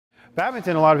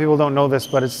Badminton, a lot of people don't know this,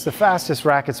 but it's the fastest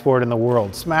racket sport in the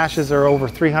world. Smashes are over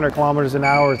 300 kilometers an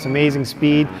hour. It's amazing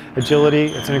speed, agility.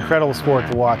 It's an incredible sport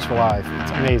to watch live.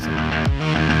 It's amazing.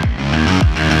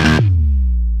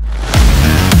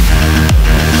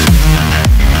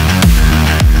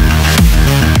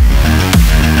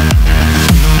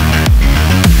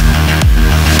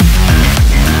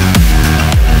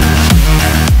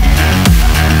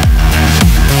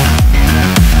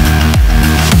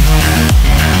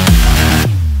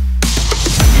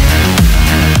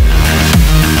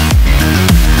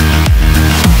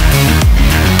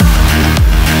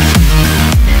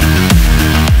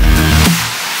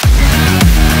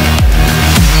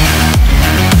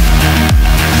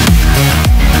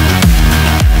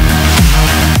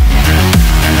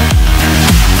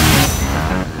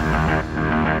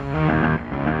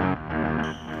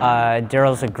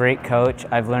 Daryl's a great coach.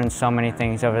 I've learned so many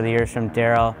things over the years from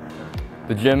Daryl.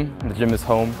 The gym is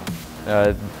home.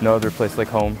 No other place like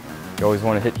home. You always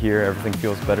want to hit here. Everything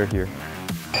feels better here.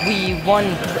 We won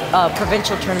a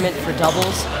provincial tournament for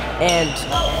doubles, and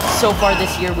so far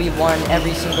this year we've won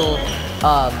every single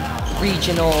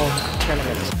regional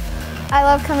tournament. I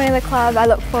love coming to the club. I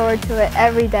look forward to it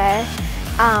every day.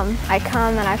 I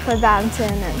come and I play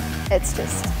badminton and it's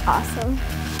just awesome.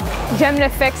 J'aime le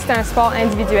fait que c'est un sport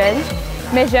individuel,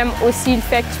 mais j'aime aussi le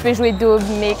fait que tu peux jouer double,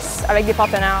 mix, avec des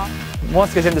partenaires. Moi,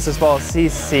 ce que j'aime de ce sport-ci,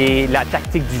 c'est la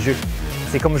tactique du jeu.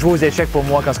 C'est comme jouer aux échecs pour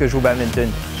moi quand je joue au badminton.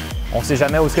 On ne sait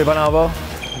jamais où le ballon va,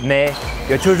 mais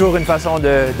il y a toujours une façon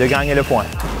de gagner le point.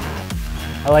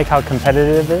 I like how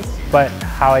competitive it is, but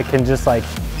how I can just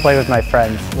play with my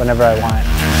friends whenever I want.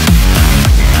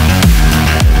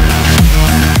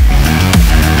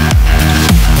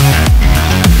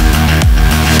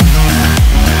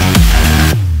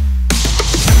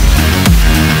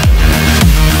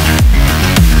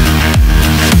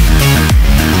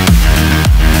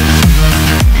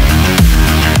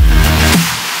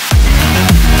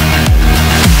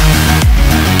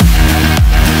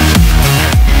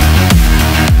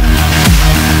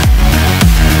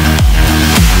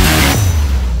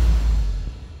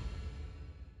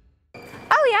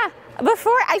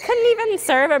 Before, I couldn't even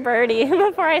serve a birdie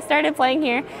before I started playing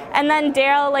here. And then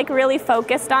Daryl really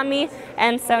focused on me,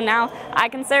 and so now I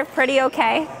can serve pretty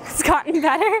okay. It's gotten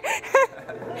better.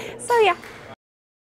 So yeah.